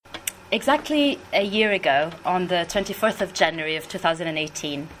Exactly a year ago, on the 24th of January of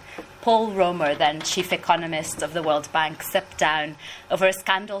 2018, Paul Romer, then chief economist of the World Bank, stepped down over a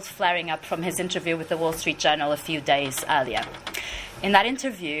scandal flaring up from his interview with the Wall Street Journal a few days earlier. In that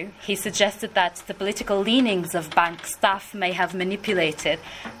interview, he suggested that the political leanings of bank staff may have manipulated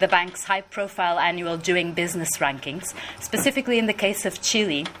the bank's high-profile annual Doing Business rankings, specifically in the case of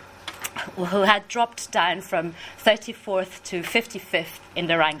Chile, who had dropped down from 34th to 55th in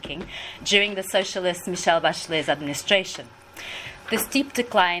the ranking during the socialist Michelle Bachelet's administration. The steep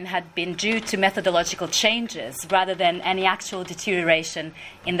decline had been due to methodological changes rather than any actual deterioration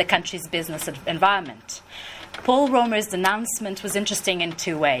in the country's business environment. Paul Romer's announcement was interesting in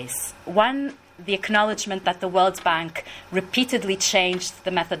two ways. One, the acknowledgement that the World Bank repeatedly changed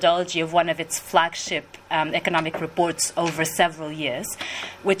the methodology of one of its flagship economic reports over several years,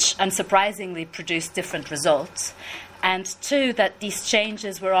 which unsurprisingly produced different results. And two, that these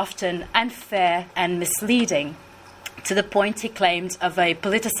changes were often unfair and misleading, to the point, he claimed, of a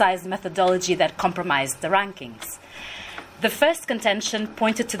politicized methodology that compromised the rankings. The first contention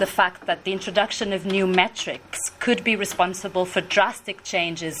pointed to the fact that the introduction of new metrics could be responsible for drastic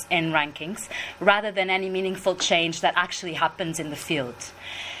changes in rankings rather than any meaningful change that actually happens in the field.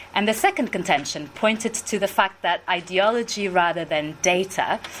 And the second contention pointed to the fact that ideology rather than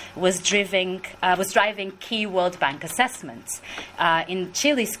data was driving key World Bank assessments. In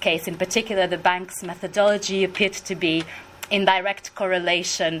Chile's case, in particular, the bank's methodology appeared to be in direct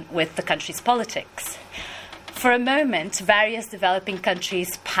correlation with the country's politics. For a moment, various developing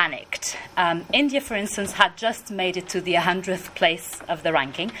countries panicked. India, for instance, had just made it to the 100th place of the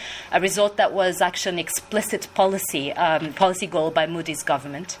ranking, a result that was actually an explicit policy goal by Moody's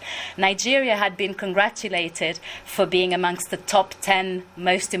government. Nigeria had been congratulated for being amongst the top 10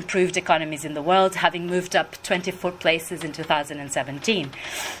 most improved economies in the world, having moved up 24 places in 2017.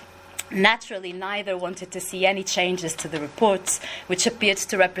 Naturally, neither wanted to see any changes to the reports, which appeared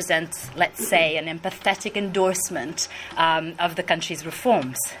to represent, let's say, an empathetic endorsement of the country's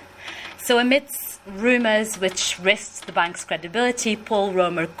reforms. So amidst rumours which risked the bank's credibility, Paul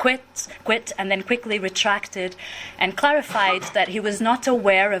Romer quit and then quickly retracted and clarified that he was not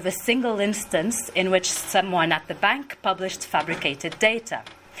aware of a single instance in which someone at the bank published fabricated data.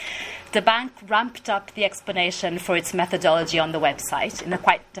 The bank ramped up the explanation for its methodology on the website in a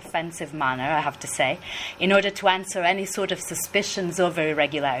quite defensive manner, I have to say, in order to answer any sort of suspicions over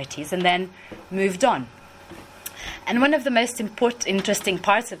irregularities, and then moved on. And one of the most interesting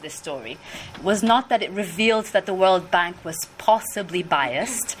parts of this story was not that it revealed that the World Bank was possibly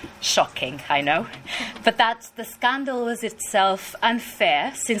biased, shocking, I know, but that the scandal was itself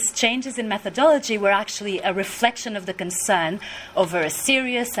unfair, since changes in methodology were actually a reflection of the concern over a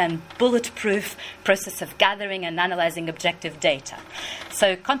serious and bulletproof process of gathering and analyzing objective data.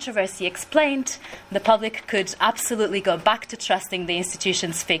 So, controversy explained, the public could absolutely go back to trusting the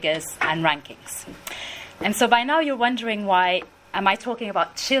institution's figures and rankings. And so by now you're wondering, why am I talking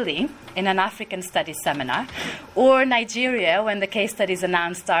about Chile in an African studies seminar, or Nigeria when the case studies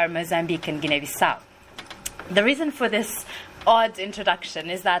announced are Mozambique and Guinea-Bissau? The reason for this odd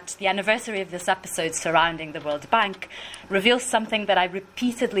introduction is that the anniversary of this episode surrounding the World Bank reveals something that I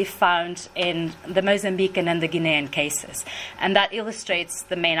repeatedly found in the Mozambican and the Guinean cases, and that illustrates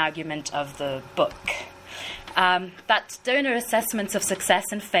the main argument of the book. That donor assessments of success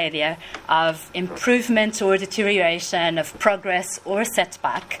and failure, of improvement or deterioration, of progress or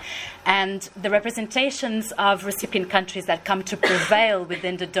setback, and the representations of recipient countries that come to prevail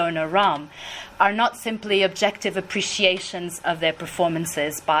within the donor realm are not simply objective appreciations of their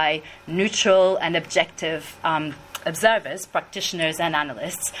performances by neutral and objective observers, practitioners and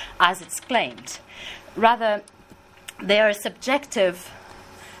analysts, as it's claimed. Rather, they are subjective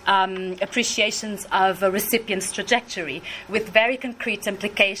appreciations of a recipient's trajectory, with very concrete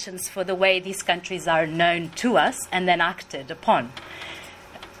implications for the way these countries are known to us and then acted upon.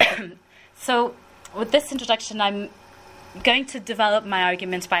 So, with this introduction, I'm going to develop my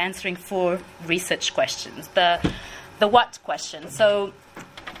argument by answering four research questions. The what question. So,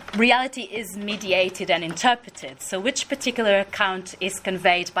 reality is mediated and interpreted. So which particular account is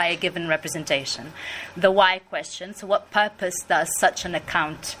conveyed by a given representation? The why question. So what purpose does such an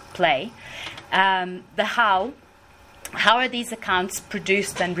account play? The how. How are these accounts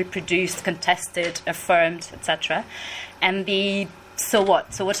produced and reproduced, contested, affirmed, etc.? And the so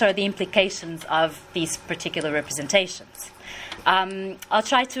what? So what are the implications of these particular representations? I'll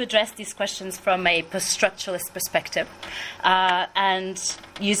try to address these questions from a post-structuralist perspective and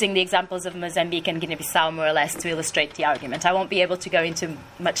using the examples of Mozambique and Guinea-Bissau more or less to illustrate the argument. I won't be able to go into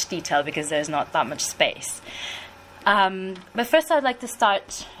much detail because there's not that much space. But first I'd like to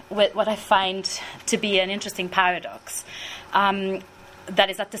start with what I find to be an interesting paradox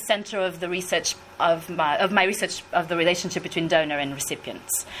that is at the center of the research of my research of the relationship between donor and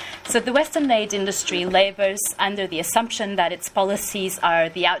recipients. So the Western aid industry labors under the assumption that its policies are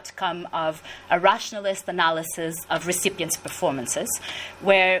the outcome of a rationalist analysis of recipients' performances,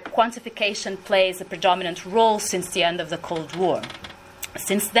 where quantification plays a predominant role since the end of the Cold War.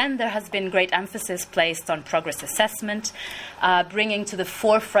 Since then, there has been great emphasis placed on progress assessment, bringing to the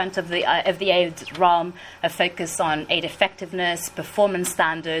forefront of the aid realm a focus on aid effectiveness, performance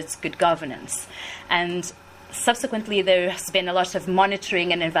standards, good governance. And subsequently, there has been a lot of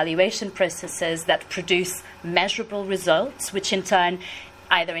monitoring and evaluation processes that produce measurable results, which in turn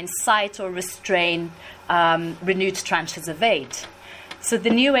either incite or restrain renewed tranches of aid. So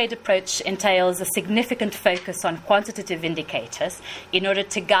the new aid approach entails a significant focus on quantitative indicators in order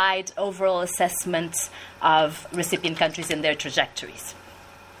to guide overall assessments of recipient countries in their trajectories.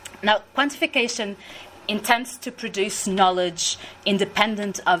 Now, quantification intends to produce knowledge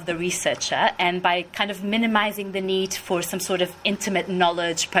independent of the researcher, and by kind of minimizing the need for some sort of intimate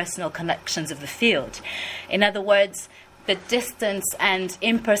knowledge, personal connections of the field. In other words, the distance and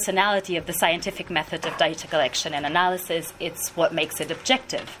impersonality of the scientific method of data collection and analysis, it's what makes it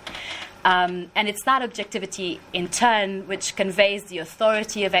objective. And it's that objectivity, in turn, which conveys the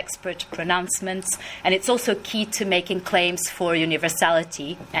authority of expert pronouncements, and it's also key to making claims for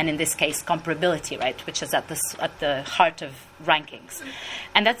universality, and in this case, comparability, right, which is at the heart of rankings.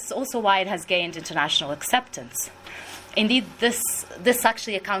 And that's also why it has gained international acceptance. Indeed, this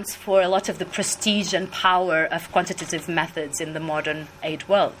actually accounts for a lot of the prestige and power of quantitative methods in the modern aid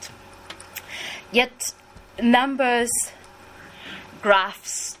world. Yet, numbers,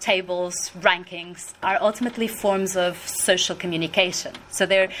 graphs, tables, rankings are ultimately forms of social communication. So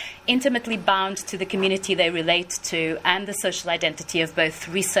they're intimately bound to the community they relate to and the social identity of both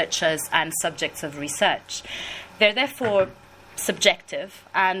researchers and subjects of research. They're therefore subjective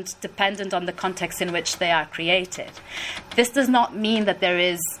and dependent on the context in which they are created. This does not mean that there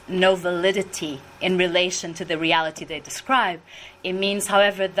is no validity in relation to the reality they describe. It means,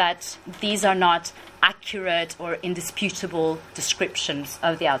 however, that these are not accurate or indisputable descriptions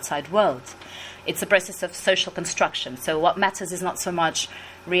of the outside world. It's a process of social construction. So what matters is not so much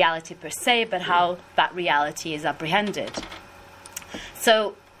reality per se, but how that reality is apprehended.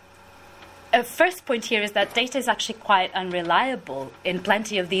 So a first point here is that data is actually quite unreliable in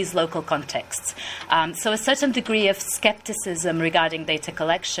plenty of these local contexts. So a certain degree of skepticism regarding data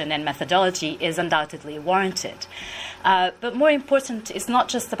collection and methodology is undoubtedly warranted. But more important is not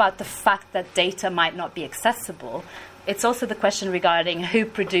just about the fact that data might not be accessible. It's also the question regarding who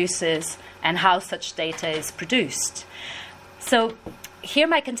produces and how such data is produced. So here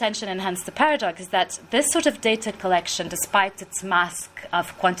my contention, and hence the paradox, is that this sort of data collection, despite its mask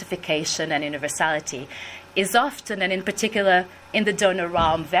of quantification and universality, is often, and in particular in the donor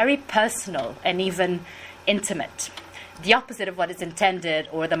realm, very personal and even intimate, the opposite of what is intended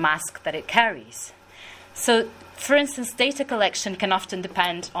or the mask that it carries. So, for instance, data collection can often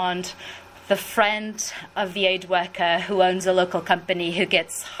depend on the friend of the aid worker who owns a local company who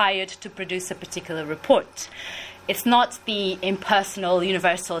gets hired to produce a particular report. It's not the impersonal,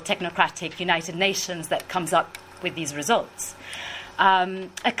 universal, technocratic United Nations that comes up with these results.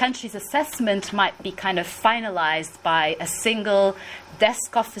 A country's assessment might be kind of finalized by a single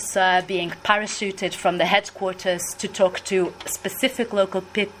desk officer being parachuted from the headquarters to talk to specific local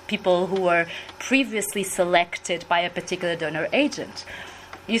people who were previously selected by a particular donor agent.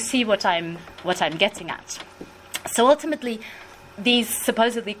 You see what I'm getting at. So ultimately, these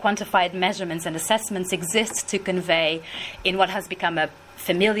supposedly quantified measurements and assessments exist to convey, in what has become a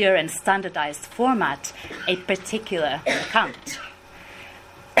familiar and standardized format, a particular account.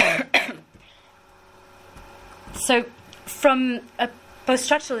 So, from a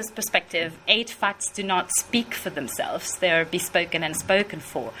post-structuralist perspective, aid facts do not speak for themselves. They are bespoken and spoken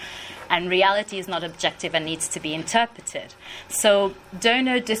for. And reality is not objective and needs to be interpreted. So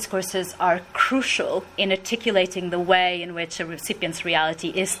donor discourses are crucial in articulating the way in which a recipient's reality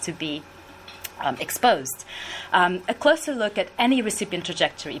is to be exposed. A closer look at any recipient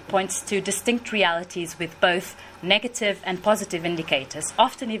trajectory points to distinct realities with both negative and positive indicators,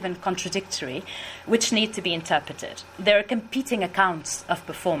 often even contradictory, which need to be interpreted. There are competing accounts of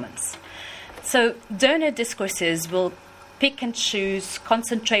performance. So donor discourses will pick and choose,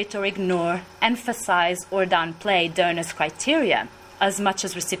 concentrate or ignore, emphasize or downplay donors' criteria as much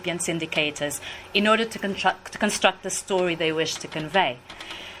as recipients' indicators in order to construct the story they wish to convey.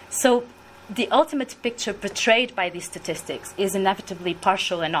 So the ultimate picture portrayed by these statistics is inevitably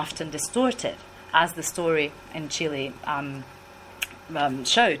partial and often distorted. as the story in Chile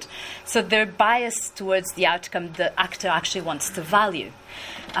showed. So they're biased towards the outcome the actor actually wants to value.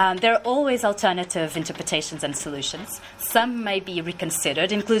 There are always alternative interpretations and solutions. Some may be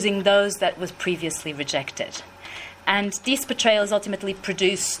reconsidered, including those that was previously rejected. And these portrayals ultimately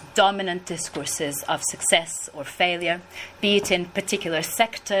produce dominant discourses of success or failure, be it in particular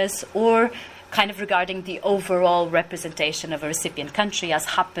sectors or kind of regarding the overall representation of a recipient country, as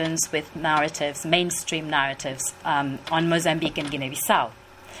happens with narratives, mainstream narratives, on Mozambique and Guinea-Bissau.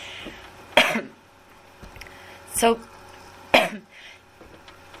 So,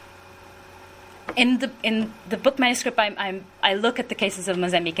 in the book manuscript, I look at the cases of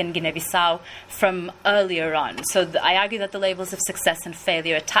Mozambique and Guinea-Bissau from earlier on. So I argue that the labels of success and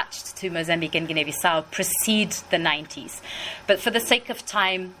failure attached to Mozambique and Guinea-Bissau precede the 90s. But for the sake of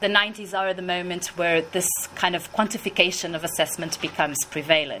time, the 90s are the moment where this kind of quantification of assessment becomes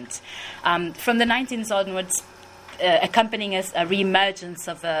prevalent. From the 19s onwards, accompanying a re-emergence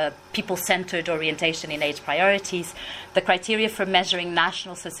of a people-centered orientation in age priorities, the criteria for measuring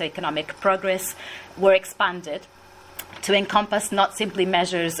national socioeconomic progress were expanded to encompass not simply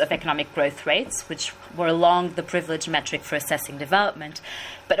measures of economic growth rates, which were long the privileged metric for assessing development,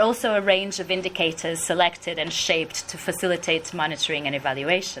 but also a range of indicators selected and shaped to facilitate monitoring and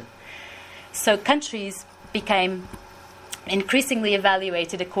evaluation. So countries became increasingly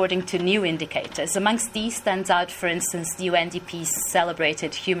evaluated according to new indicators. Amongst these stands out, for instance, the UNDP's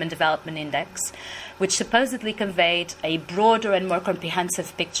celebrated Human Development Index, which supposedly conveyed a broader and more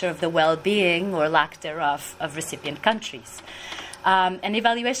comprehensive picture of the well-being, or lack thereof, of recipient countries. And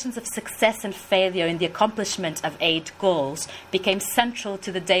evaluations of success and failure in the accomplishment of aid goals became central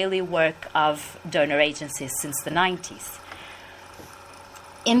to the daily work of donor agencies since the 90s.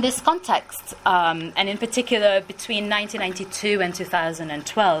 In this context, and in particular between 1992 and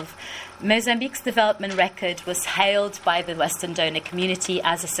 2012, Mozambique's development record was hailed by the Western donor community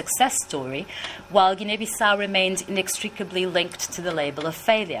as a success story, while Guinea-Bissau remained inextricably linked to the label of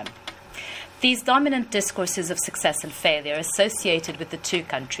failure. These dominant discourses of success and failure associated with the two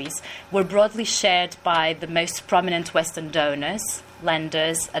countries were broadly shared by the most prominent Western donors,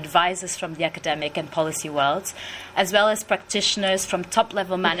 lenders, advisors from the academic and policy worlds, as well as practitioners from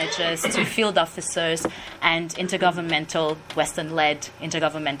top-level managers to field officers and intergovernmental, Western-led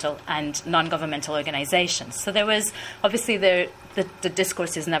intergovernmental and non-governmental organizations. So there was, obviously, the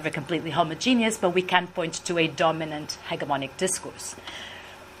discourse is never completely homogeneous, but we can point to a dominant hegemonic discourse.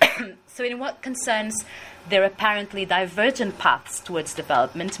 So in what concerns their apparently divergent paths towards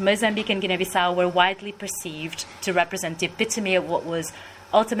development, Mozambique and Guinea-Bissau were widely perceived to represent the epitome of what was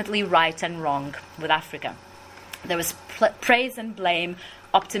ultimately right and wrong with Africa. There was praise and blame,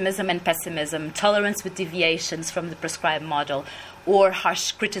 optimism and pessimism, tolerance with deviations from the prescribed model, or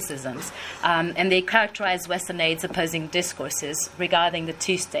harsh criticisms. And they characterized Western aid's opposing discourses regarding the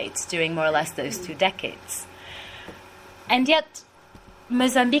two states during more or less those 2 decades. And yet,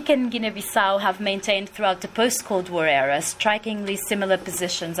 Mozambique and Guinea-Bissau have maintained throughout the post-Cold War era strikingly similar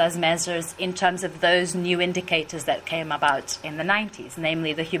positions as measures in terms of those new indicators that came about in the 90s,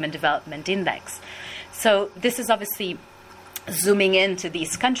 namely the Human Development Index. So this is obviously zooming into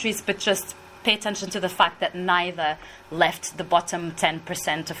these countries, but just pay attention to the fact that neither left the bottom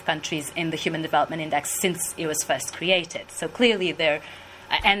 10% of countries in the Human Development Index since it was first created. So clearly they're,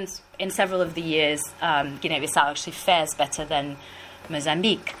 and in several of the years, Guinea-Bissau actually fares better than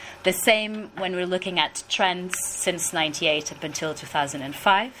Mozambique. The same when we're looking at trends since 98 up until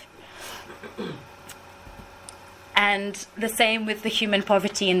 2005. And the same with the Human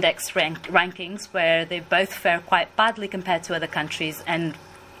Poverty Index rankings, where they both fare quite badly compared to other countries, and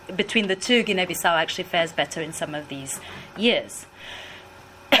between the two, Guinea-Bissau actually fares better in some of these years.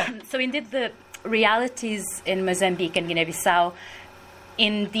 So indeed, the realities in Mozambique and Guinea-Bissau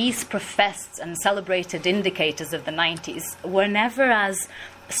in these professed and celebrated indicators of the 90s were never as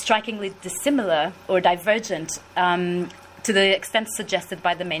strikingly dissimilar or divergent to the extent suggested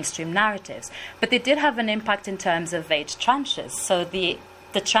by the mainstream narratives. But they did have an impact in terms of age tranches. So the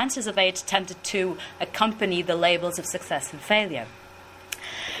tranches of age tended to accompany the labels of success and failure.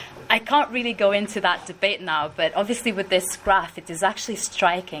 I can't really go into that debate now, but obviously with this graph, it is actually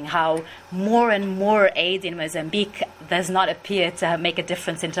striking how more and more aid in Mozambique does not appear to make a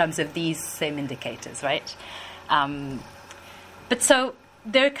difference in terms of these same indicators, right? But so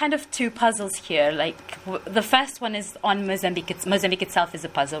there are kind of two puzzles here. Like the first one is on Mozambique. Mozambique itself is a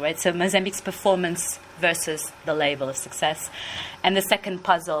puzzle, right? So Mozambique's performance versus the label of success. And the second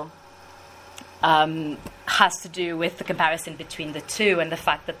puzzle has to do with the comparison between the two and the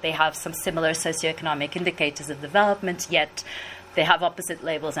fact that they have some similar socioeconomic indicators of development, yet they have opposite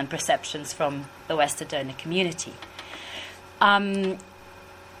labels and perceptions from the Western donor community.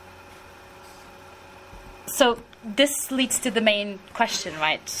 So this leads to the main question,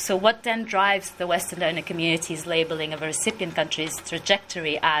 right? So what then drives the Western donor community's labeling of a recipient country's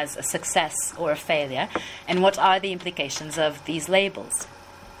trajectory as a success or a failure? And what are the implications of these labels?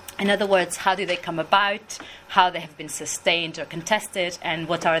 In other words, how do they come about, how they have been sustained or contested, and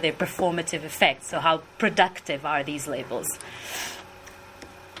what are their performative effects? So how productive are these labels?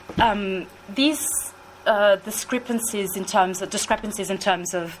 These discrepancies in terms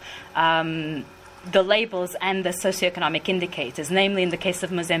of the labels and the socioeconomic indicators, namely in the case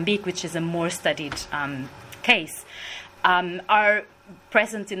of Mozambique, which is a more studied case, are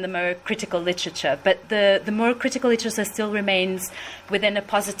present in the more critical literature. But the more critical literature still remains within a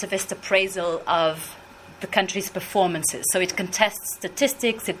positivist appraisal of the country's performances. So it contests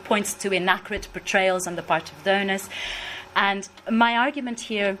statistics, it points to inaccurate portrayals on the part of donors. And my argument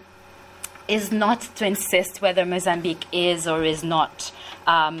here is not to insist whether Mozambique is or is not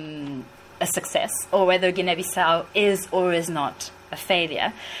a success, or whether Guinea-Bissau is or is not a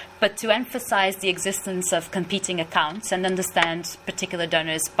failure, but to emphasize the existence of competing accounts and understand particular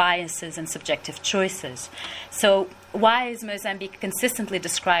donors' biases and subjective choices. So why is Mozambique consistently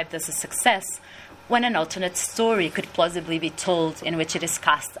described as a success when an alternate story could plausibly be told in which it is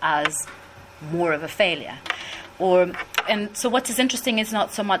cast as more of a failure? And so what is interesting is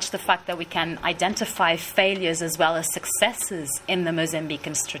not so much the fact that we can identify failures as well as successes in the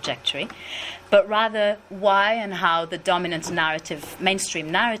Mozambican's trajectory, but rather why and how the dominant narrative,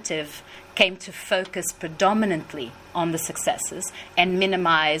 mainstream narrative, came to focus predominantly on the successes and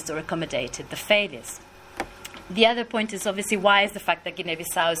minimized or accommodated the failures. The other point is obviously why is the fact that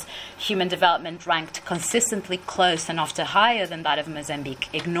Guinea-Bissau's human development ranked consistently close and often higher than that of Mozambique,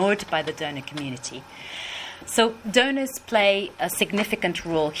 ignored by the donor community. So donors play a significant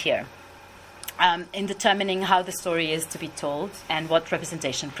role here in determining how the story is to be told and what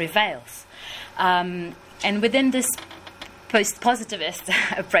representation prevails. And within this post-positivist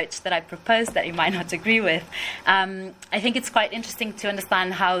approach that I propose that you might not agree with, I think it's quite interesting to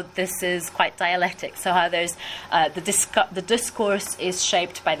understand how this is quite dialectic. So how there's the discourse is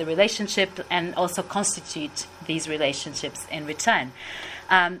shaped by the relationship and also constitute these relationships in return.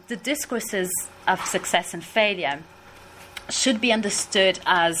 The discourses of success and failure should be understood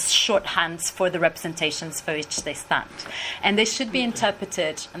as shorthands for the representations for which they stand. And they should be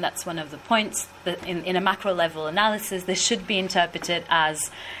interpreted, and that's one of the points, that in a macro level analysis, they should be interpreted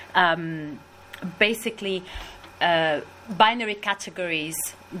as basically binary categories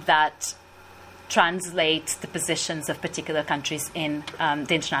that translate the positions of particular countries in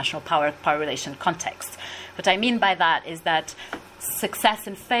the international power relation context. What I mean by that is that success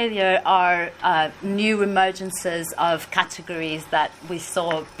and failure are new emergences of categories that we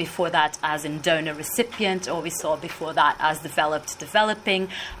saw before that as in donor recipient, or we saw before that as developed developing,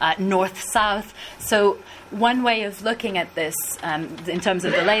 north-south. So one way of looking at this in terms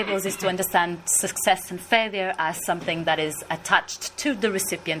of the labels is to understand success and failure as something that is attached to the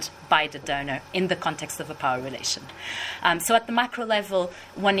recipient by the donor in the context of a power relation. So at the macro level,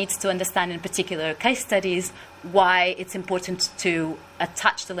 one needs to understand in particular case studies why it's important to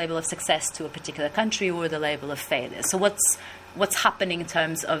attach the label of success to a particular country or the label of failure. So what's happening in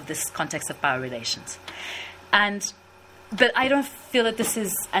terms of this context of power relations. But I don't feel that this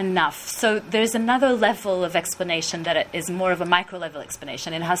is enough. So there's another level of explanation that is more of a micro-level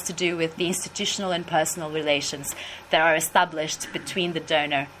explanation. It has to do with the institutional and personal relations that are established between the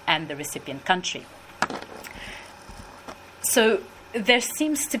donor and the recipient country. So there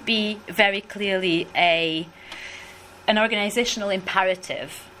seems to be very clearly an organizational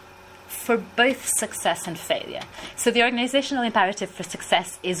imperative for both success and failure. So the organizational imperative for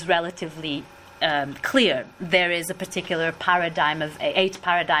success is relatively clear. There is a particular paradigm of eight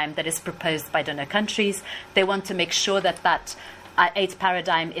paradigm that is proposed by donor countries. They want to make sure that that eight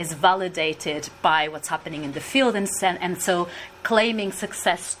paradigm is validated by what's happening in the field, and so claiming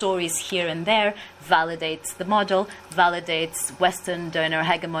success stories here and there validates the model, validates Western donor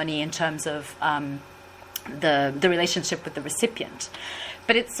hegemony in terms of the relationship with the recipient.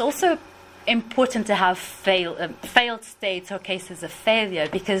 But it's also important to have failed states or cases of failure,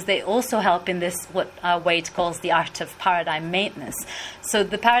 because they also help in this, what Wade calls the art of paradigm maintenance. So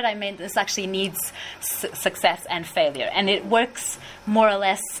the paradigm maintenance actually needs success and failure, and it works more or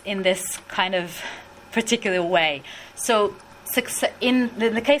less in this kind of particular way. So in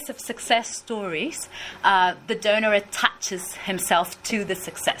the case of success stories, the donor attaches himself to the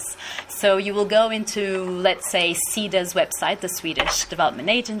success. So you will go into, let's say, SIDA's website, the Swedish Development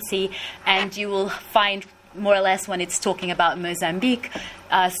Agency, and you will find more or less, when it's talking about Mozambique,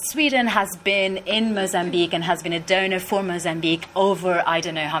 Sweden has been in Mozambique and has been a donor for Mozambique over I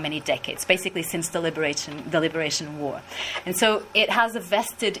don't know how many decades, basically since the Liberation War. And so it has a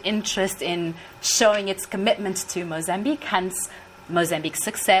vested interest in showing its commitment to Mozambique, hence Mozambique's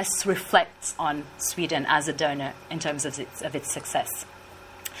success reflects on Sweden as a donor in terms of its success.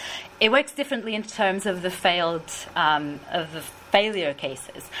 It works differently in terms of the failure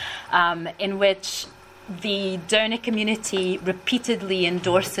cases, in which the donor community repeatedly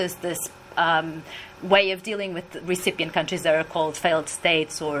endorses this way of dealing with recipient countries that are called failed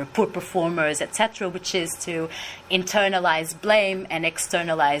states or poor performers, etc., which is to internalize blame and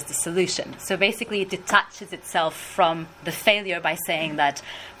externalize the solution. So basically it detaches itself from the failure by saying that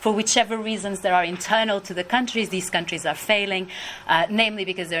for whichever reasons there are internal to the countries, these countries are failing, namely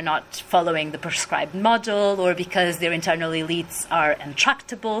because they're not following the prescribed model or because their internal elites are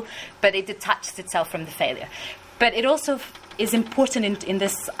intractable, but it detaches itself from the failure. But it also is important in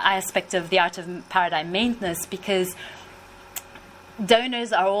this aspect of the art of paradigm maintenance, because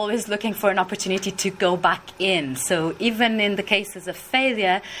donors are always looking for an opportunity to go back in. So even in the cases of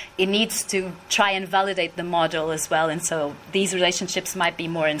failure, it needs to try and validate the model as well. And so these relationships might be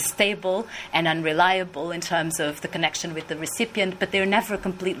more unstable and unreliable in terms of the connection with the recipient, but they're never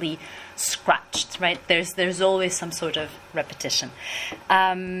completely scratched, right? There's always some sort of repetition.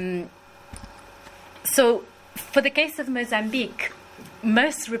 So for the case of Mozambique,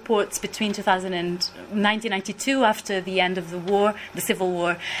 most reports between 1992, after the end of the war, the civil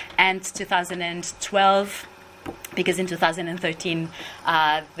war, and 2012, because in 2013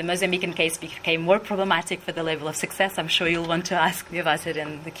 the Mozambican case became more problematic for the level of success. I'm sure you'll want to ask me about it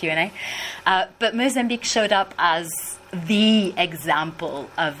in the Q&A. But Mozambique showed up as the example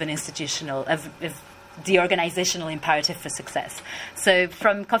of an institutional, of the organizational imperative for success. So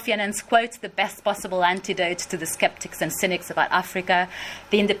from Kofi Annan's quote, the best possible antidote to the skeptics and cynics about Africa,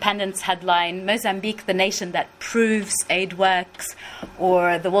 the Independent's headline, Mozambique, the nation that proves aid works,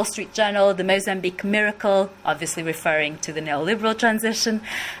 or the Wall Street Journal, the Mozambique miracle, obviously referring to the neoliberal transition,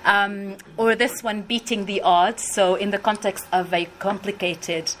 or this one, beating the odds. So in the context of a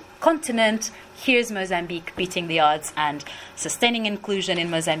complicated continent, here's Mozambique beating the odds and sustaining inclusion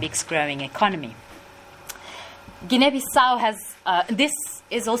in Mozambique's growing economy. Guinea-Bissau has, this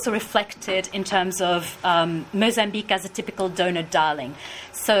is also reflected in terms of Mozambique as a typical donor darling.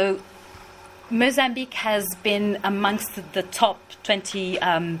 So Mozambique has been amongst the top 20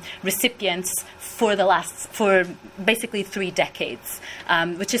 recipients for basically 3 decades,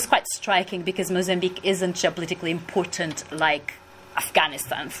 which is quite striking because Mozambique isn't geopolitically important like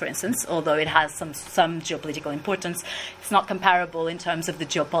Afghanistan, for instance, although it has some geopolitical importance. It's not comparable in terms of the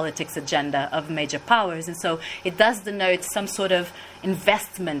geopolitics agenda of major powers, and so it does denote some sort of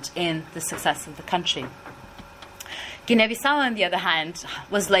investment in the success of the country. Guinea-Bissau, on the other hand,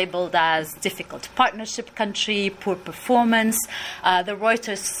 was labeled as difficult partnership country, poor performance. The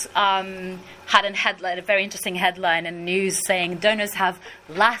Reuters had a very interesting headline and news saying donors have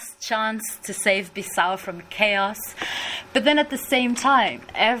last chance to save Bissau from chaos. But then at the same time,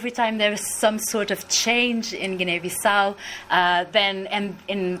 every time there is some sort of change in Guinea-Bissau,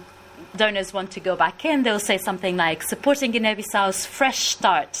 donors want to go back in, they'll say something like supporting Guinea-Bissau's fresh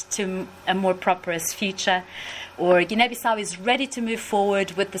start to a more prosperous future, or Guinea-Bissau is ready to move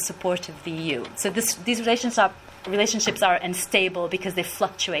forward with the support of the EU. So these relationships are unstable because they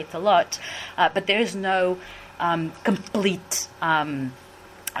fluctuate a lot, but there is no complete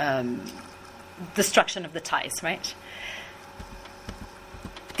destruction of the ties, right?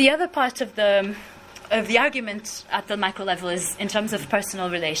 The other part of the argument at the macro level is in terms of personal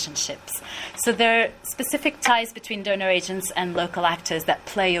relationships. So there are specific ties between donor agents and local actors that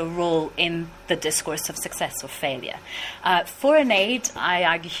play a role in the discourse of success or failure. Foreign aid, I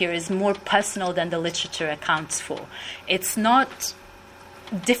argue here, is more personal than the literature accounts for. It's not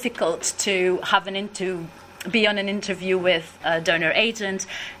difficult to be on an interview with a donor agent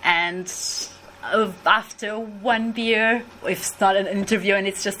and after one beer, if it's not an interview and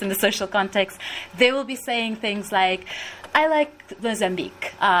it's just in the social context, they will be saying things like, I like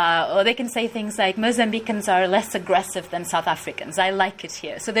Mozambique. Or they can say things like, Mozambicans are less aggressive than South Africans. I like it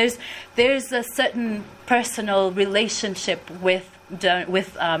here. So there's a certain personal relationship with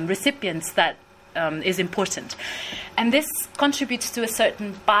recipients that is important. And this contributes to a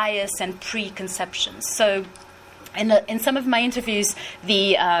certain bias and preconceptions. So in some of my interviews,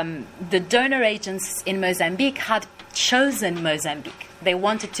 the donor agents in Mozambique had chosen Mozambique They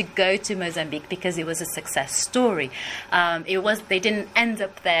wanted to go to Mozambique because it was a success story. They didn't end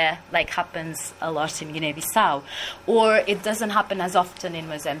up there like happens a lot in Guinea-Bissau, or it doesn't happen as often in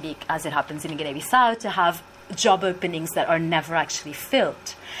Mozambique as it happens in Guinea-Bissau to have job openings that are never actually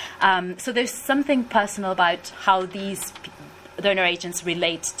filled. So there's something personal about how these donor agents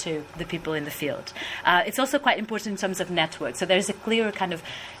relate to the people in the field. It's also quite important in terms of network. So there's a clear kind of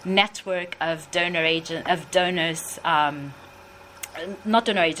network of donors, not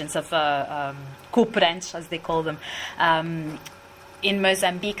donor agents, of cooperantes, as they call them, in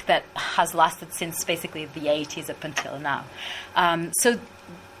Mozambique that has lasted since basically the 80s up until now. So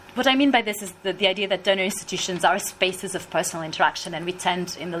what I mean by this is the idea that donor institutions are spaces of personal interaction, and we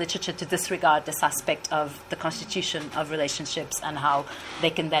tend in the literature to disregard this aspect of the constitution of relationships and how they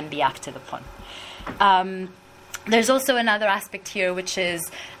can then be acted upon. There's also another aspect here, which is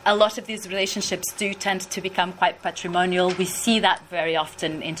a lot of these relationships do tend to become quite patrimonial. We see that very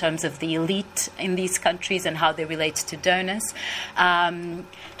often in terms of the elite in these countries and how they relate to donors.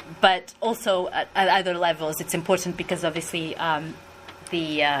 But also at other levels, it's important because obviously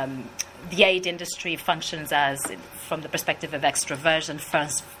the aid industry functions as, from the perspective of extroversion,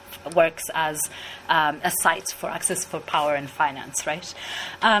 first works as a site for access for power and finance, right?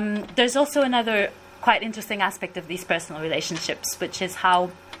 There's also another quite interesting aspect of these personal relationships, which is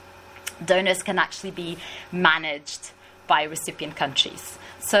how donors can actually be managed by recipient countries.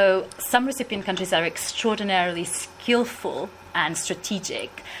 So some recipient countries are extraordinarily skillful and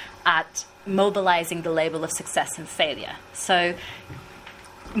strategic at mobilizing the label of success and failure. So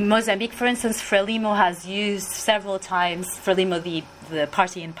Mozambique, for instance, Frelimo has used several times, Frelimo, the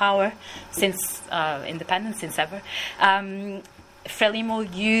party in power since independence, since ever,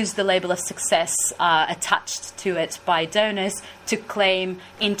 Frelimo used the label of success attached to it by donors to claim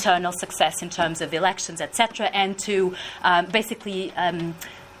internal success in terms of elections, etc., and to basically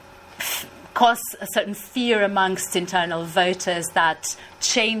cause a certain fear amongst internal voters that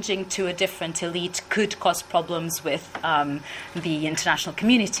changing to a different elite could cause problems with the international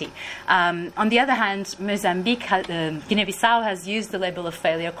community. On the other hand, Mozambique, Guinea-Bissau has used the label of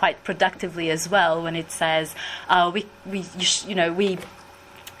failure quite productively as well when it says,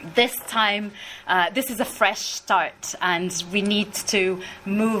 this time, this is a fresh start, and we need to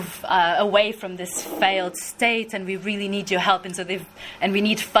move away from this failed state, and we really need your help. And we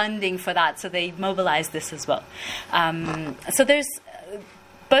need funding for that. So they mobilize this as well. So there's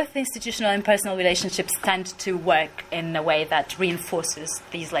both institutional and personal relationships tend to work in a way that reinforces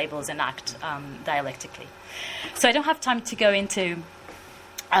these labels and act dialectically. So I don't have time to go into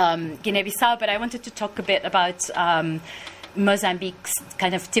Guinea-Bissau, but I wanted to talk a bit about Mozambique's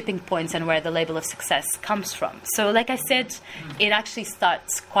kind of tipping points and where the label of success comes from. So like I said, it actually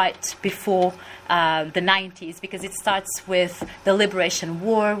starts quite before the 90s, because it starts with the Liberation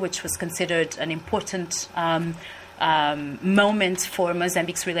War, which was considered an important moment for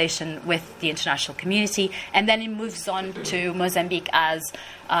Mozambique's relation with the international community. And then it moves on to Mozambique as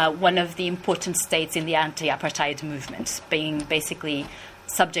one of the important states in the anti-apartheid movement, being basically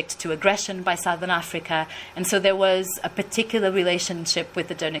subject to aggression by Southern Africa. And so there was a particular relationship with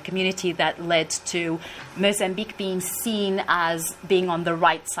the donor community that led to Mozambique being seen as being on the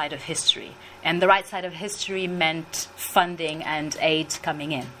right side of history. And the right side of history meant funding and aid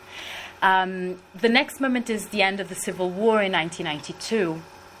coming in. The next moment is the end of the Civil War in 1992,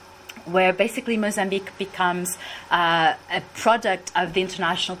 where basically Mozambique becomes a product of the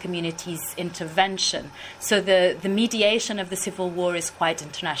international community's intervention. So the mediation of the Civil War is quite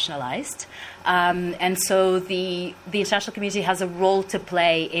internationalized. And so the international community has a role to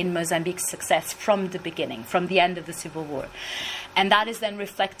play in Mozambique's success from the beginning, from the end of the Civil War. And that is then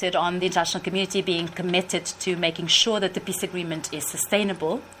reflected on the international community being committed to making sure that the peace agreement is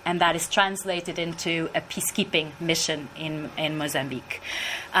sustainable, and that is translated into a peacekeeping mission in Mozambique.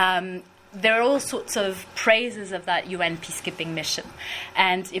 There are all sorts of praises of that UN peacekeeping mission,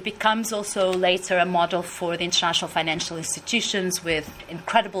 and it becomes also later a model for the international financial institutions with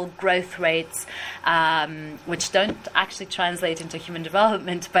incredible growth rates, which don't actually translate into human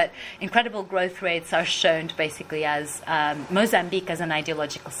development, but incredible growth rates are shown basically as Mozambique as an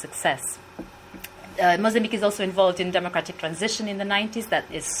ideological success. Mozambique is also involved in democratic transition in the 90s.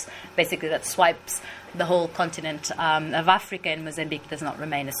 That swipes the whole continent of Africa, and Mozambique does not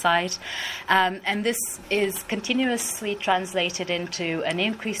remain aside. And this is continuously translated into an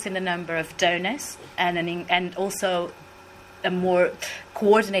increase in the number of donors and also a more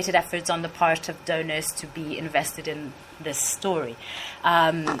coordinated efforts on the part of donors to be invested in this story.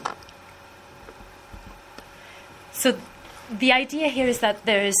 So the idea here is that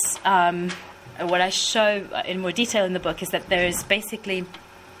there's what I show in more detail in the book is that there is basically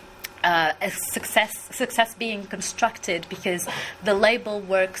a success being constructed because the label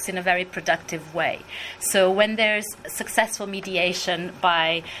works in a very productive way. So when there's successful mediation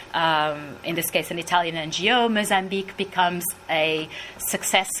by, in this case, an Italian NGO, Mozambique becomes a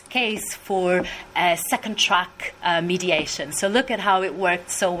success case for a second track mediation. So look at how it worked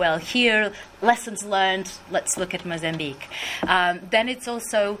so well here. Lessons learned, let's look at Mozambique. Then it's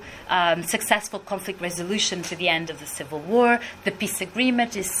also successful conflict resolution to the end of the civil war. The peace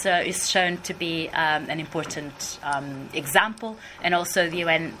agreement is shown to be an important example, and also the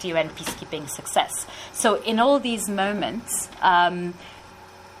UN peacekeeping success. So in all these moments,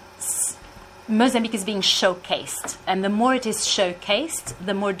 Mozambique is being showcased, and the more it is showcased,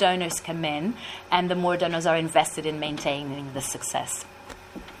 the more donors come in, and the more donors are invested in maintaining the success.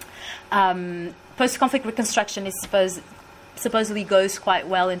 Post-conflict reconstruction is supposedly goes quite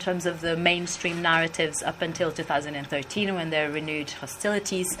well in terms of the mainstream narratives up until 2013, when there are renewed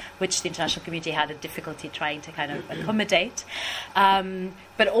hostilities, which the international community had a difficulty trying to kind of accommodate.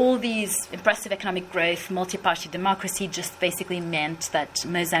 But all these impressive economic growth, multi-party democracy just basically meant that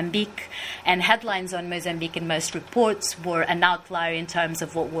Mozambique, and headlines on Mozambique in most reports, were an outlier in terms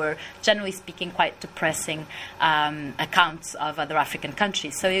of what were, generally speaking, quite depressing accounts of other African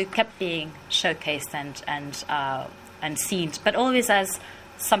countries. So it kept being showcased and seen, but always as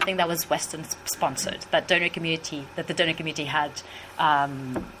something that was Western sponsored, that the donor community had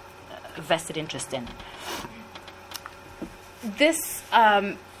vested interest in. This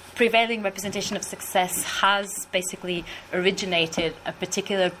prevailing representation of success has basically originated a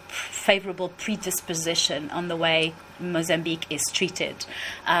particular favorable predisposition on the way Mozambique is treated,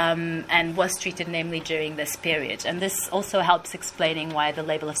 and was treated, namely during this period. And this also helps explaining why the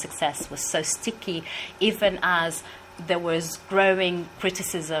label of success was so sticky, even as there was growing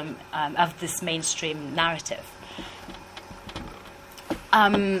criticism of this mainstream narrative.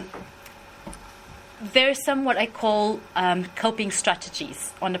 There are some what I call coping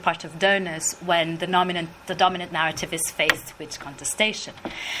strategies on the part of donors when the dominant narrative is faced with contestation.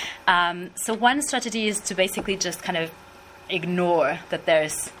 So one strategy is to basically just kind of ignore that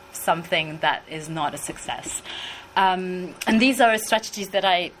there's something that is not a success. And these are strategies that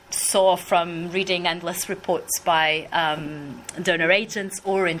I saw from reading endless reports by donor agents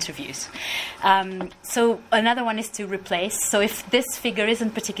or interviews. So another one is to replace. So if this figure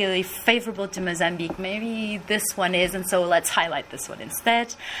isn't particularly favorable to Mozambique, maybe this one is, and so let's highlight this one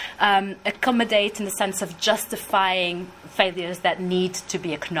instead. Accommodate in the sense of justifying failures that need to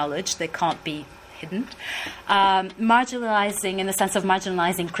be acknowledged. They can't be hidden. Marginalizing in the sense of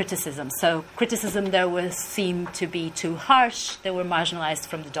marginalizing criticism. So criticism there seemed to be too harsh. They were marginalized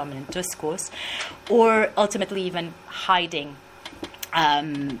from the dominant discourse, or ultimately even hiding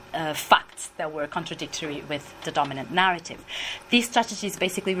facts that were contradictory with the dominant narrative. These strategies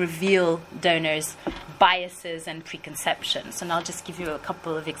basically reveal donors' biases and preconceptions, and I'll just give you a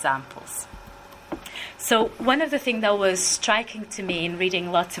couple of examples. So one of the things that was striking to me in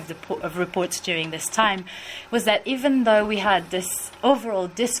reading lots of reports during this time was that even though we had this overall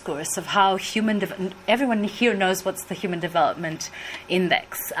discourse of how everyone here knows what's the Human Development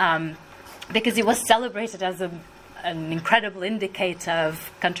Index, because it was celebrated as an incredible indicator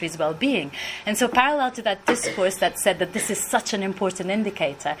of countries' well-being. And so parallel to that discourse that said that this is such an important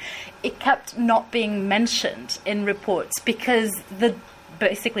indicator, it kept not being mentioned in reports because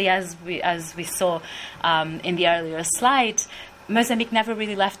basically, as we saw in the earlier slide, Mozambique never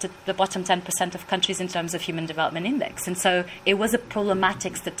really left at the bottom 10% of countries in terms of Human Development Index. And so it was a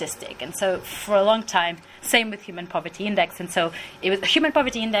problematic statistic. And so for a long time, same with Human Poverty Index. And so it was Human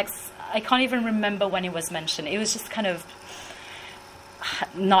Poverty Index, I can't even remember when it was mentioned. It was just kind of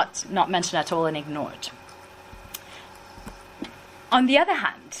not mentioned at all and ignored. On the other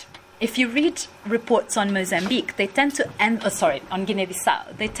hand, if you read reports on Mozambique, they tend to on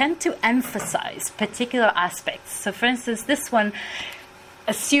Guinea-Bissau, they tend to emphasize particular aspects. So, for instance, this one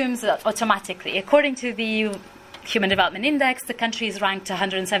assumes that automatically, according to the Human Development Index, the country is ranked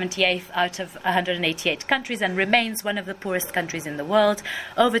 178th out of 188 countries and remains one of the poorest countries in the world.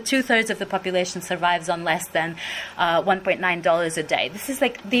 Over 2/3 of the population survives on less than $1.9 a day. This is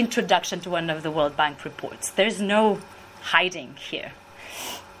like the introduction to one of the World Bank reports. There's no hiding here.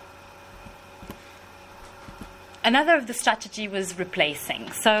 Another of the strategy was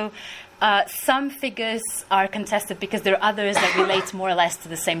replacing. So some figures are contested because there are others that relate more or less to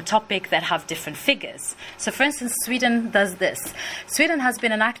the same topic that have different figures. So, for instance, Sweden does this. Sweden has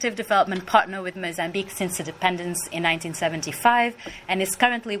been an active development partner with Mozambique since independence in 1975 and is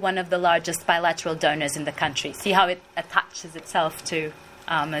currently one of the largest bilateral donors in the country. See how it attaches itself to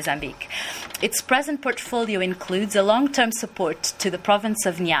Mozambique. Its present portfolio includes a long-term support to the province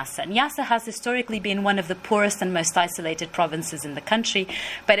of Niassa. Niassa has historically been one of the poorest and most isolated provinces in the country,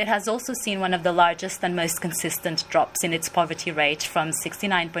 but it has also seen one of the largest and most consistent drops in its poverty rate from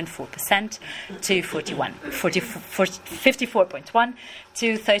 69.4% to 54.1%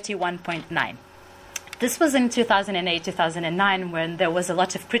 to 31.9%. This was in 2008-2009 when there was a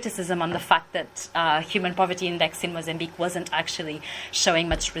lot of criticism on the fact that human poverty index in Mozambique wasn't actually showing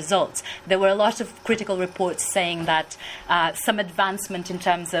much results. There were a lot of critical reports saying that some advancement in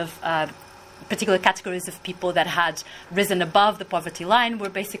terms of particular categories of people that had risen above the poverty line were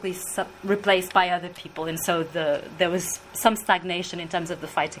basically replaced by other people, and so there was some stagnation in terms of the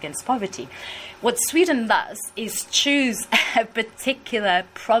fight against poverty. What Sweden does is choose a particular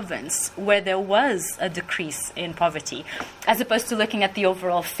province where there was a decrease in poverty, as opposed to looking at the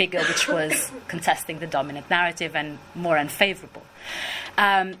overall figure, which was contesting the dominant narrative and more unfavorable.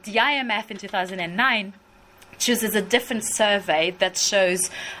 The IMF in 2009 chooses a different survey that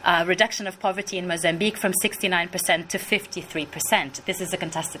shows reduction of poverty in Mozambique from 69% to 53%. This is a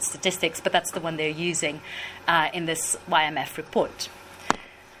contested statistics, but that's the one they're using in this IMF report.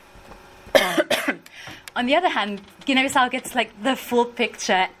 On the other hand, Guinea-Bissau gets the full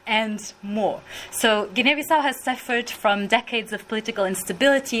picture and more. So Guinea-Bissau has suffered from decades of political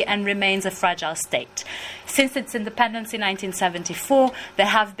instability and remains a fragile state. Since its independence in 1974, there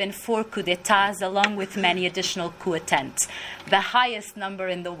have been 4 coups d'etats along with many additional coup attempts, the highest number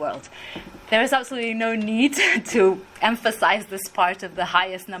in the world. There is absolutely no need to emphasize this part of the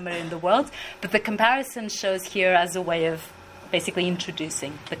highest number in the world, but the comparison shows here as a way of basically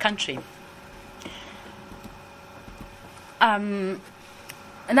introducing the country.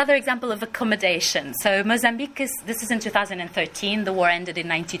 Another example of accommodation. So Mozambique this is in 2013, the war ended in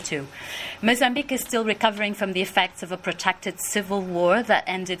 92. Mozambique is still recovering from the effects of a protracted civil war that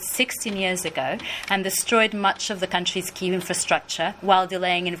ended 16 years ago and destroyed much of the country's key infrastructure while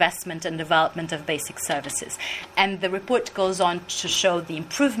delaying investment and development of basic services. And the report goes on to show the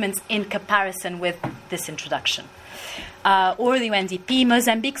improvements in comparison with this introduction. Or the UNDP,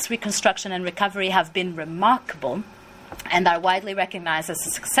 Mozambique's reconstruction and recovery have been remarkable and are widely recognized as a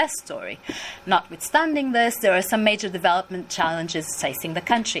success story. Notwithstanding this, there are some major development challenges facing the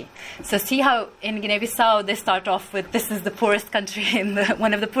country. So see how in Guinea-Bissau they start off with this is the poorest country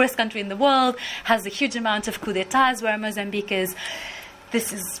one of the poorest country in the world, has a huge amount of coups d'etats, where Mozambique is,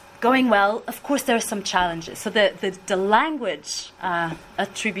 this is going well. Of course there are some challenges. So the language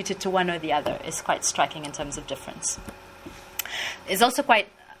attributed to one or the other is quite striking in terms of difference. It's also quite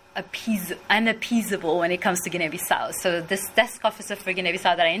unappeasable when it comes to Guinea-Bissau. So this desk officer for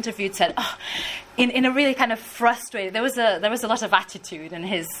Guinea-Bissau that I interviewed said, in a really kind of frustrated, there was a lot of attitude in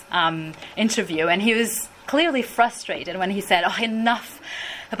his interview, and he was clearly frustrated when he said, enough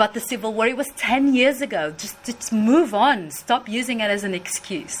about the civil war. It was 10 years ago. Just move on. Stop using it as an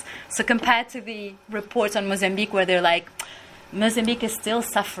excuse. So compared to the report on Mozambique where they're like, Mozambique is still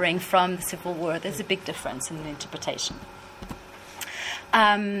suffering from the civil war, there's a big difference in the interpretation.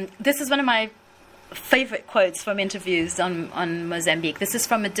 This is one of my favorite quotes from interviews on Mozambique. This is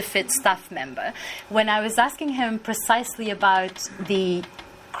from a DFID staff member. When I was asking him precisely about the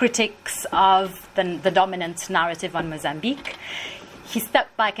critics of the dominant narrative on Mozambique, he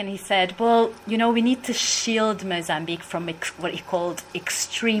stepped back and he said, well, we need to shield Mozambique from what he called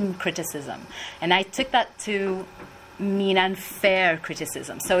extreme criticism. And I took that to mean unfair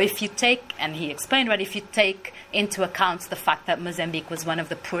criticism. So if you take, and he explained, if you take into account the fact that Mozambique was one of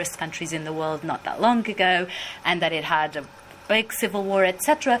the poorest countries in the world not that long ago, and that it had a big civil war,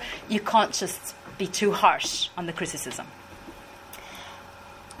 etc., you can't just be too harsh on the criticism.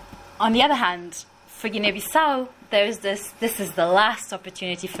 On the other hand, for Guinea-Bissau, there's this is the last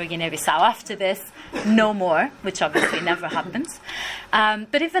opportunity for Guinea-Bissau. After this, no more, which obviously never happens.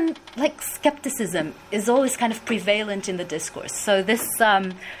 But even skepticism is always kind of prevalent in the discourse. So this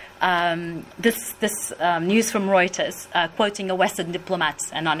news from Reuters, quoting a Western diplomat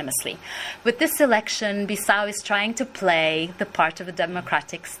anonymously. With this election, Bissau is trying to play the part of a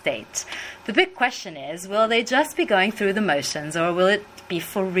democratic state. The big question is, will they just be going through the motions, or will it be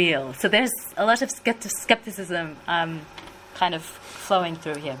for real? So there's a lot of skepticism kind of flowing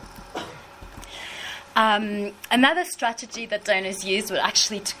through here. Another strategy that donors used was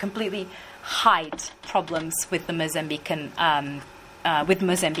actually to completely hide problems with the Mozambican with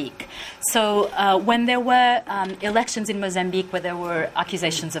Mozambique. So when there were elections in Mozambique where there were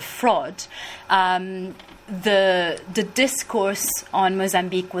accusations of fraud, the discourse on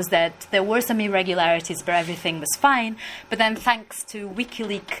Mozambique was that there were some irregularities, but everything was fine. But then, thanks to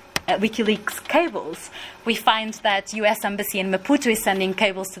WikiLeaks WikiLeaks cables, we find that U.S. Embassy in Maputo is sending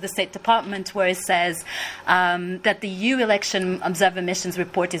cables to the State Department where it says that the EU election observer missions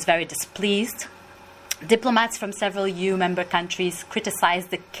report is very displeased. Diplomats from several EU member countries criticized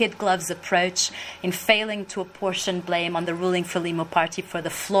the kid gloves approach in failing to apportion blame on the ruling Frelimo party for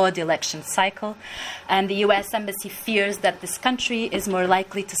the flawed election cycle. And the US Embassy fears that this country is more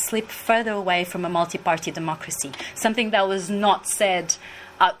likely to slip further away from a multi-party democracy, something that was not said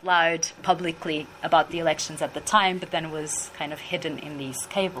out loud publicly about the elections at the time, but then was kind of hidden in these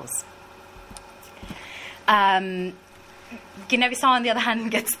cables. Guinea-Bissau, on the other hand,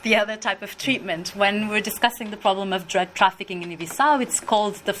 gets the other type of treatment. When we're discussing the problem of drug trafficking in Guinea-Bissau, it's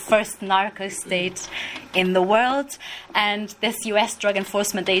called the first narco state in the world. And this US Drug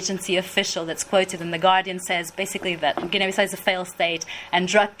Enforcement Agency official that's quoted in The Guardian says basically that Guinea-Bissau is a failed state and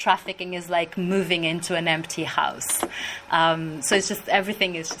drug trafficking is like moving into an empty house. So it's just,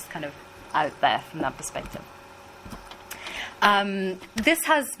 everything is just kind of out there from that perspective. This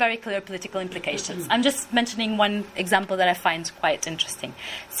has very clear political implications. I'm just mentioning one example that I find quite interesting.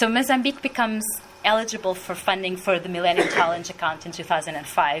 So Mozambique becomes eligible for funding for the Millennium Challenge account in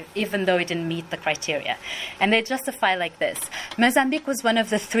 2005, even though it didn't meet the criteria. And they justify like this. Mozambique was one of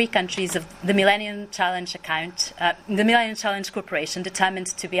the 3 countries of the Millennium Challenge account, the Millennium Challenge Corporation, determined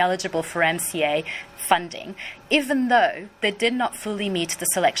to be eligible for MCA funding, even though they did not fully meet the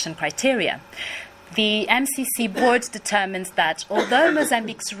selection criteria. The MCC board determined that although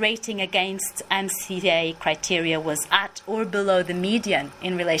Mozambique's rating against MCA criteria was at or below the median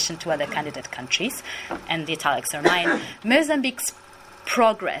in relation to other candidate countries, and the italics are mine, Mozambique's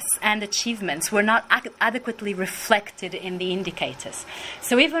progress and achievements were not adequately reflected in the indicators.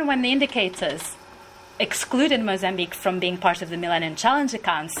 So even when the indicators excluded Mozambique from being part of the Millennium Challenge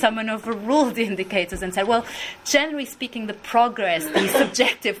account, someone overruled the indicators and said, well, generally speaking, the progress, the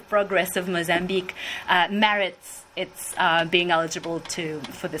subjective progress of Mozambique merits its being eligible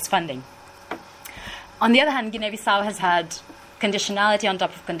for this funding. On the other hand, Guinea-Bissau has had conditionality on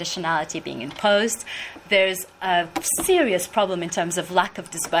top of conditionality being imposed. There's a serious problem in terms of lack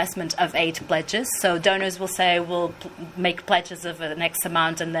of disbursement of aid pledges. So donors will say we'll make pledges of an X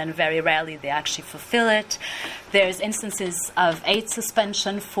amount and then very rarely they actually fulfill it. There's instances of aid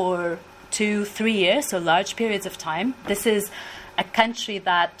suspension for 2-3 years, so large periods of time. This is a country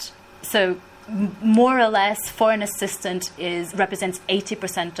that, more or less, foreign assistance represents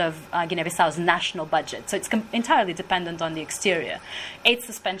 80% of Guinea-Bissau's national budget. So it's entirely dependent on the exterior. Aid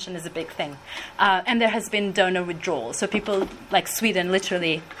suspension is a big thing. And there has been donor withdrawal. So people like Sweden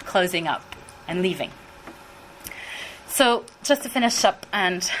literally closing up and leaving. So just to finish up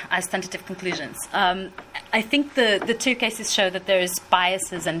and as tentative conclusions, I think the 2 cases show that there is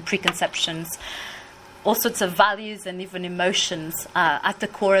biases and preconceptions, all sorts of values and even emotions at the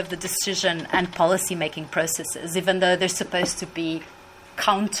core of the decision and policy-making processes, even though they're supposed to be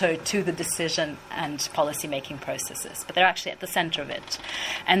counter to the decision and policy-making processes. But they're actually at the center of it.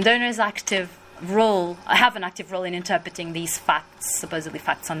 And donors' have an active role in interpreting these facts, supposedly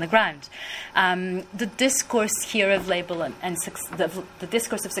facts on the ground. The discourse here of label and the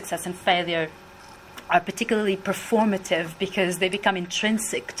discourse of success and failure are particularly performative because they become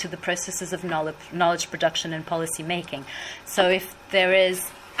intrinsic to the processes of knowledge production and policy making. So if there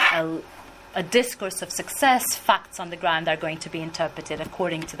is a discourse of success, facts on the ground are going to be interpreted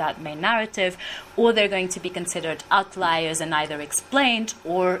according to that main narrative, or they're going to be considered outliers and either explained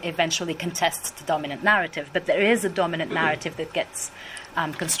or eventually contest the dominant narrative. But there is a dominant narrative that gets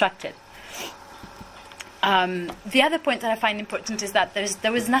constructed. The other point that I find important is that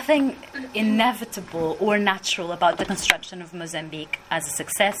there was nothing inevitable or natural about the construction of Mozambique as a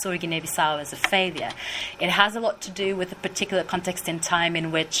success or Guinea-Bissau as a failure. It has a lot to do with a particular context in time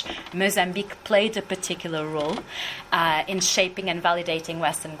in which Mozambique played a particular role in shaping and validating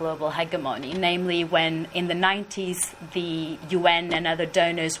Western global hegemony, namely when in the 90s the UN and other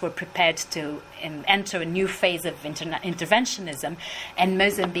donors were prepared to enter a new phase of interventionism, and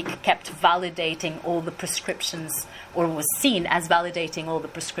Mozambique kept validating all the prescriptions, or was seen as validating all the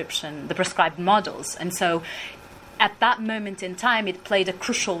prescribed models. And so at that moment in time, it played a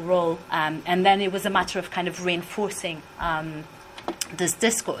crucial role, and then it was a matter of kind of reinforcing this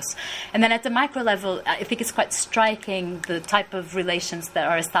discourse. And then at the micro level, I think it's quite striking the type of relations that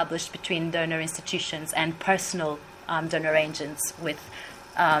are established between donor institutions and personal donor agents with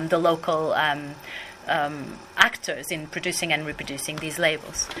the local actors in producing and reproducing these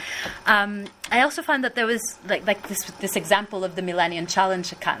labels. I also found that there was like this example of the Millennium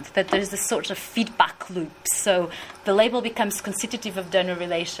Challenge account, that there's this sort of feedback loop. So the label becomes constitutive of donor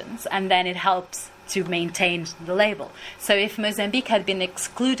relations, and then it helps to maintain the label. So if Mozambique had been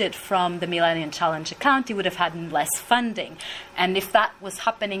excluded from the Millennium Challenge account, it would have had less funding. And if that was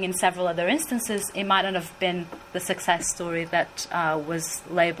happening in several other instances, it might not have been the success story that was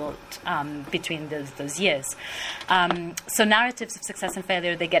labeled between those years. So narratives of success and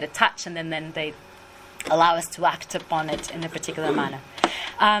failure, they get attached, and then they allow us to act upon it in a particular manner.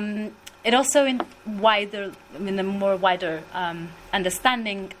 It also, in a more wider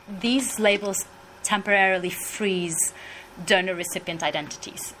understanding, these labels temporarily freeze donor-recipient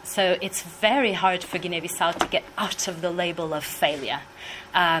identities. So it's very hard for Guinea-Bissau to get out of the label of failure.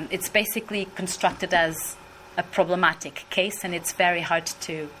 It's basically constructed as a problematic case, and it's very hard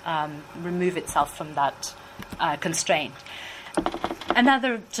to remove itself from that constraint.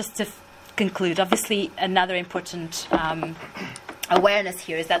 Just to conclude, obviously, another important awareness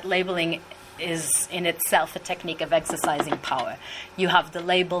here is that labeling is in itself a technique of exercising power. You have the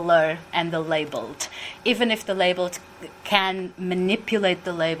labeler and the labeled. Even if the labeled can manipulate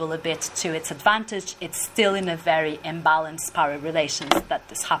the label a bit to its advantage, it's still in a very imbalanced power relations that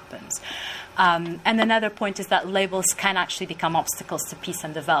this happens. And another point is that labels can actually become obstacles to peace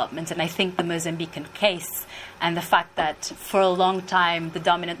and development. And I think the Mozambican case and the fact that for a long time the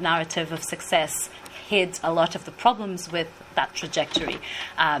dominant narrative of success hid a lot of the problems with that trajectory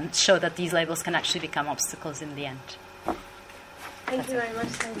show that these labels can actually become obstacles in the end. Thank you very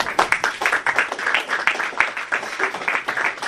much.